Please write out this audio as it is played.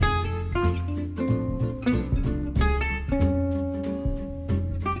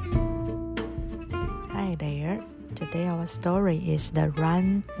story is The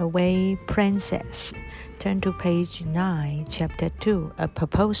Runaway Princess. Turn to page 9, chapter 2, A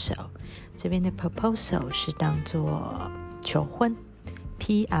Proposal. 这边的 proposal 是当作求婚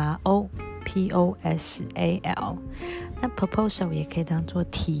P-R-O-P-O-S-A-L。 那 proposal 也可以当作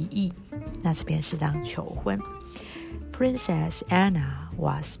提议，那这边是当求婚。Princess Anna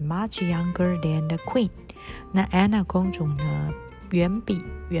was much younger than the queen. 那 Anna 公主呢，远比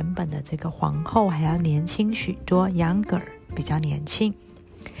原本的这个皇后还要年轻许多 younger 比较年轻。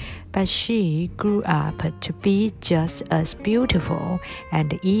But she grew up to be just as beautiful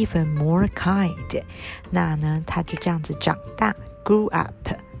and even more kind. 那呢，她就这样子长大 grew up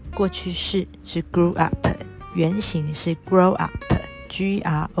过去式是 grew up， 原型是 grow up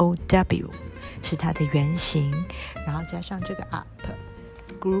G-R-O-W 是它的原型，然后加上这个 up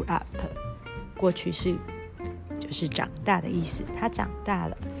grew up 过去式就是长大的意思，她长大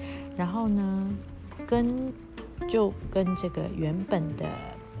了，然后呢就跟这个原本的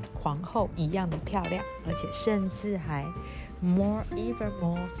皇后一样的漂亮，而且甚至还 even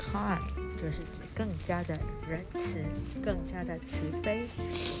more kind， 就是指更加的仁慈，更加的慈悲，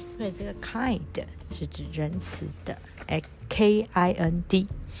所以这个 kind 是指仁慈的 K-I-N-D。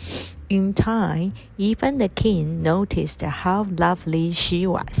 In time, even the king noticed how lovely she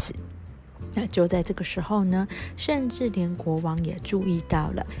was. 那就在这个时候呢，甚至连国王也注意到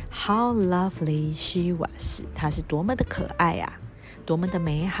了 how lovely she was， 她是多么的可爱啊，多么的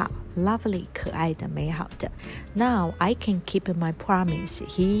美好 lovely 可爱的美好的。 Now I can keep my promise,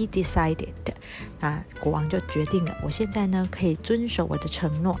 he decided。 那国王就决定了，我现在呢可以遵守我的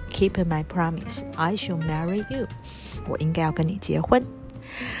承诺 keep my promise, I shall marry you， 我应该要跟你结婚。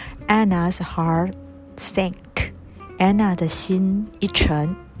 Anna's heart sank， Anna 的心一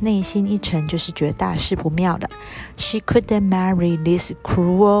沉，内心一沉就是觉得大事不妙了。 She couldn't marry this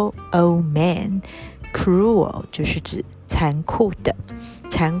cruel old man。 Cruel 就是指残酷的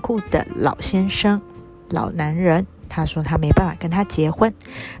老先生，老男人。他说他没办法跟他结婚。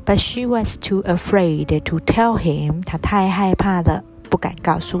 But she was too afraid to tell him， 他太害怕了，不敢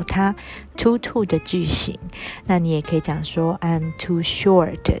告诉他。 too 的句型，那你也可以讲说 I'm too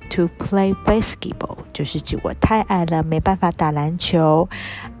short to play basketball， 就是指我太矮了，没办法打篮球。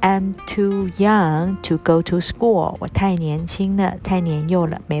 I'm too young to go to school， 我太年轻了，太年幼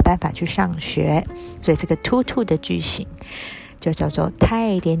了，没办法去上学。所以这个 too 的句型就叫做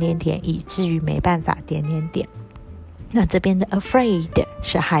太点点点，以至于没办法点点点。那这边的 afraid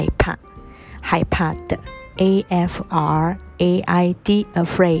是害怕的 A-F-R-A-I-D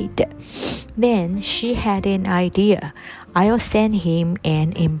afraid。 Then she had an idea. I'll send him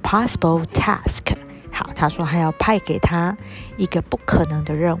an impossible task. 好，他说还要派给他一个不可能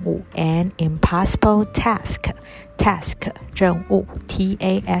的任务 an impossible task 任务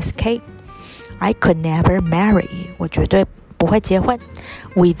T-A-S-K。 I could never marry， 我绝对不会结婚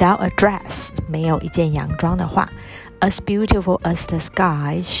without a dress， 没有一件洋装的话。 As beautiful as the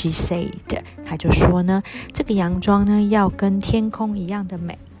sky, she said， 她就说呢，这个洋装呢要跟天空一样的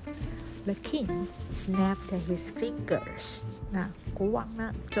美。 The king snapped his fingers， 那国王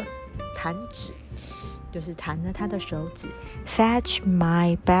呢就弹指，就是弹了他的手指。 Fetch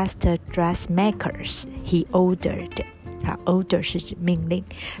my best dressmakers, he ordered。 好 order 是指命令。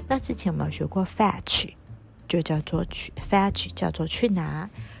那之前我们有学过 fetch 就叫做fetch 叫做去拿，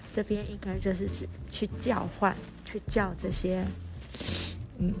这边应该就是指去叫唤，去叫这些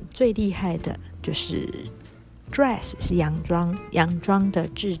最厉害的就是 dress 是洋装的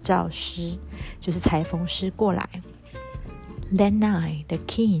制造师，就是裁缝师过来。 That night the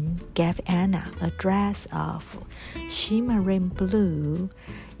king gave Anna a dress of shimmering blue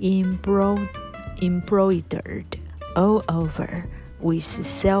embroidered all over with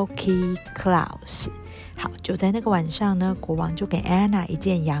silky clouds。 好，就在那个晚上呢，国王就给 Anna 一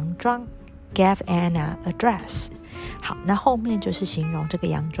件洋装 gave Anna a dress。 好，那后面就是形容这个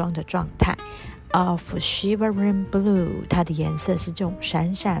洋装的状态 of shimmering blue， 它的颜色是这种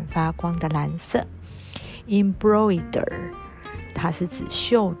闪闪发光的蓝色。 Embroidered 它是指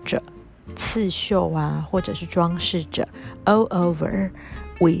绣着、刺绣啊，或者是装饰着。 all over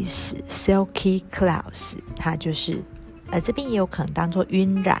with silky clouds， 它就是这边也有可能当作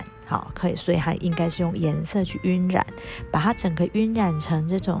晕染，好，可以，所以它应该是用颜色去晕染，把它整个晕染成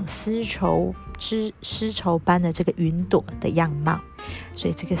这种丝绸般的这个云朵的样貌。所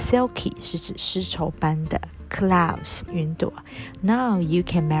以这个 silky 是指丝绸般的 clouds 云朵。 Now you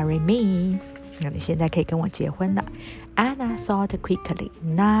can marry me。那你现在可以跟我结婚了。Anna thought quickly,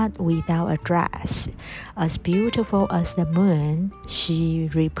 not without a dress. As beautiful as the moon, she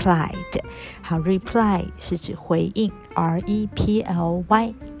replied. 好 reply 是指回应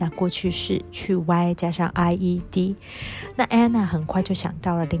R-E-P-L-Y， 那过去式去 Y 加上 I-E-D。那 Anna 很快就想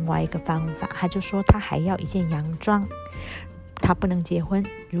到了另外一个方法，她就说她还要一件洋装，她不能结婚，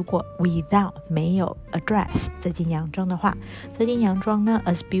如果 without 没有 a dress 这件洋装的话，这件洋装呢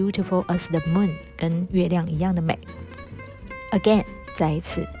as beautiful as the moon 跟月亮一样的美。Again 再一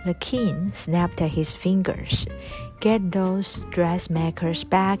次 The king snapped his fingers. Get those dressmakers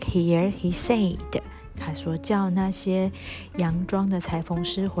back here, he said. 他说叫那些洋装的裁缝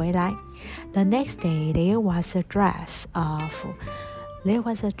师回来。The next day there was a dress of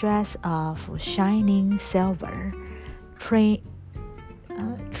shining silver,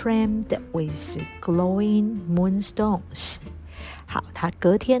 trimmed with glowing moonstones. 好，他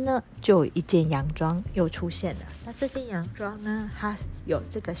隔天呢就有一件洋装又出现了。那这件洋装呢，它有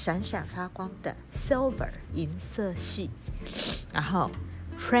这个闪闪发光的 silver 银色系，然后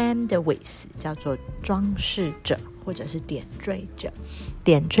trimmed with 叫做装饰着或者是点缀着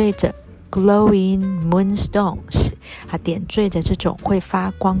glowing moonstones， 它点缀着这种会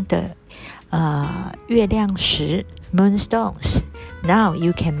发光的月亮石 moonstones。 Now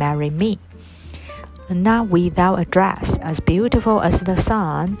you can marry me.Not without a dress as beautiful as the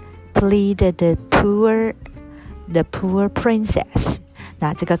sun, pleaded the poor princess.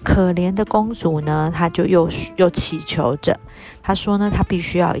 那这个可怜的公主呢，她就又祈求着，她说呢，她必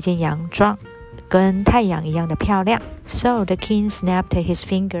须要一件洋装，跟太阳一样的漂亮。So the king snapped his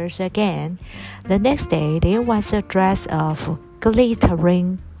fingers again. The next day there was a dress of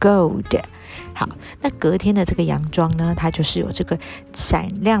glittering gold.好，那隔天的这个洋装呢，它就是有这个闪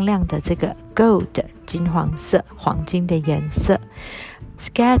亮亮的这个 gold 金黄色黄金的颜色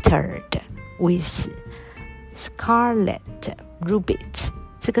scattered with scarlet rubies。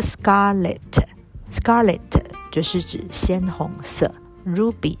 这个 scarlet 就是指鲜红色，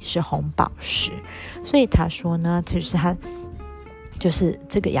 ruby 是红宝石，所以他说呢，就是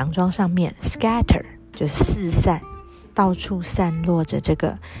这个洋装上面 scatter 就是四散，到处散落着这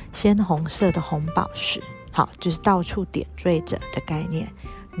个鲜红色的红宝石，好，就是到处点缀着的概念。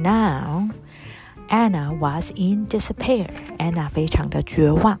 Now Anna was in despair. Anna 非常的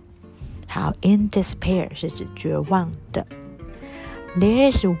绝望。好， in despair 是指绝望的。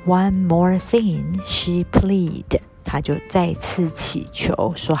 There's one more thing, she pleaded. 她就再次祈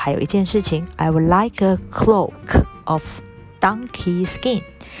求说还有一件事情 I would like a cloak of donkey skin.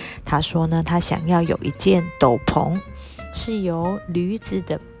 她说呢，她想要有一件斗篷是由驴子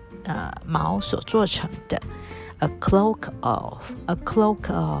的毛所做成的 a cloak of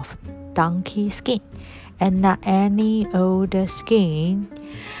donkey skin, and not any old skin.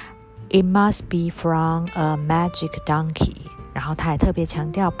 It must be from a magic donkey. 然后他还特别强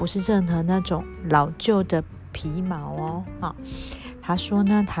调不是任何那种老旧的皮毛哦。他说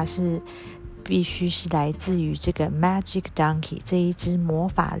呢，他是必须是来自于这个 magic donkey 这一只魔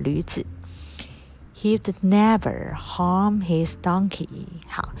法驴子。He'd never harm his donkey.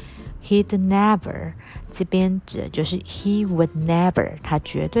 好， he'd never 这边指的就是 he would never 他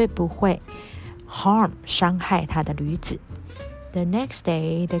绝对不会 harm 伤害他的驴子。 The next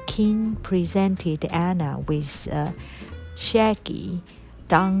day the king presented Anna with a shaggy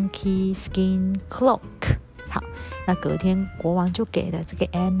donkey skin cloak. 好，那隔天国王就给了这个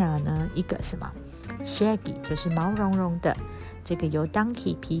Anna 呢一个什么 shaggy 就是毛茸茸的这个由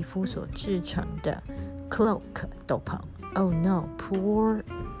donkey 皮肤所制成的 cloak 斗篷。 Oh no, poor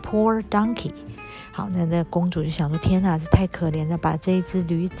donkey. 好，那公主就想说，天哪，这太可怜了吧，这一只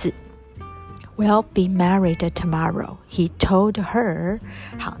驴子。 We'll be married tomorrow, he told her.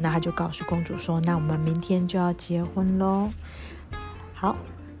 好，那他就告诉公主说，那我们明天就要结婚咯。好，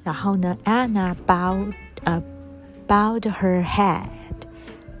然后呢 Anna bowed her head.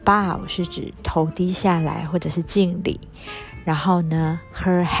 Bow 是指头低下来或者是敬礼，然后呢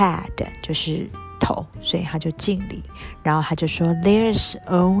her head 就是头，所以他就敬礼，然后他就说 There's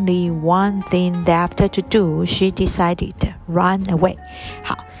only one thing left to do. She decided, run away.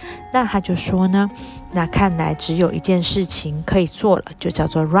 好，那他就说呢，那看来只有一件事情可以做了，就叫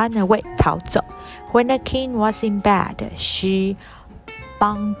做 run away 逃走。 When the king was in bed, she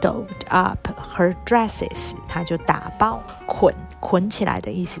bundled up her dresses. 她就打包捆起来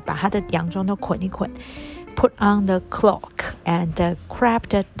的意思，把她的洋装都捆一捆。 Put on the cloak and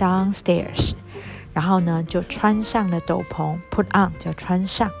crept downstairs. 然后呢就穿上了斗篷， put on 就穿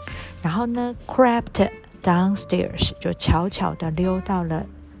上，然后呢 crept downstairs 就悄悄地溜到了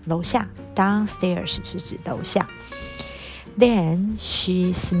楼下， downstairs 是指楼下。Then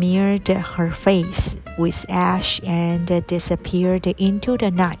she smeared her face with ash and disappeared into the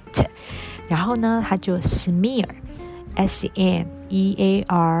night. 然后呢，她就 smear,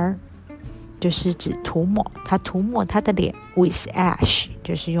 S-M-E-A-R 就是指涂抹，她涂抹她的脸 with ash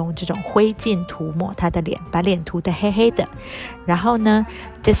就是用这种灰烬涂抹她的脸，把脸涂得黑黑的。然后呢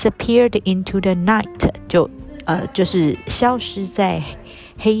disappeared into the night 就是消失在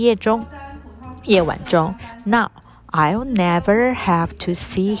黑夜中，夜晚中。Now I'll never have to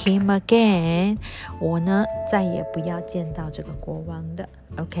see him again. 我呢再也不要见到这个国王的。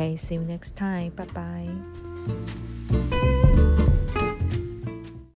Okay, see you next time. Bye bye.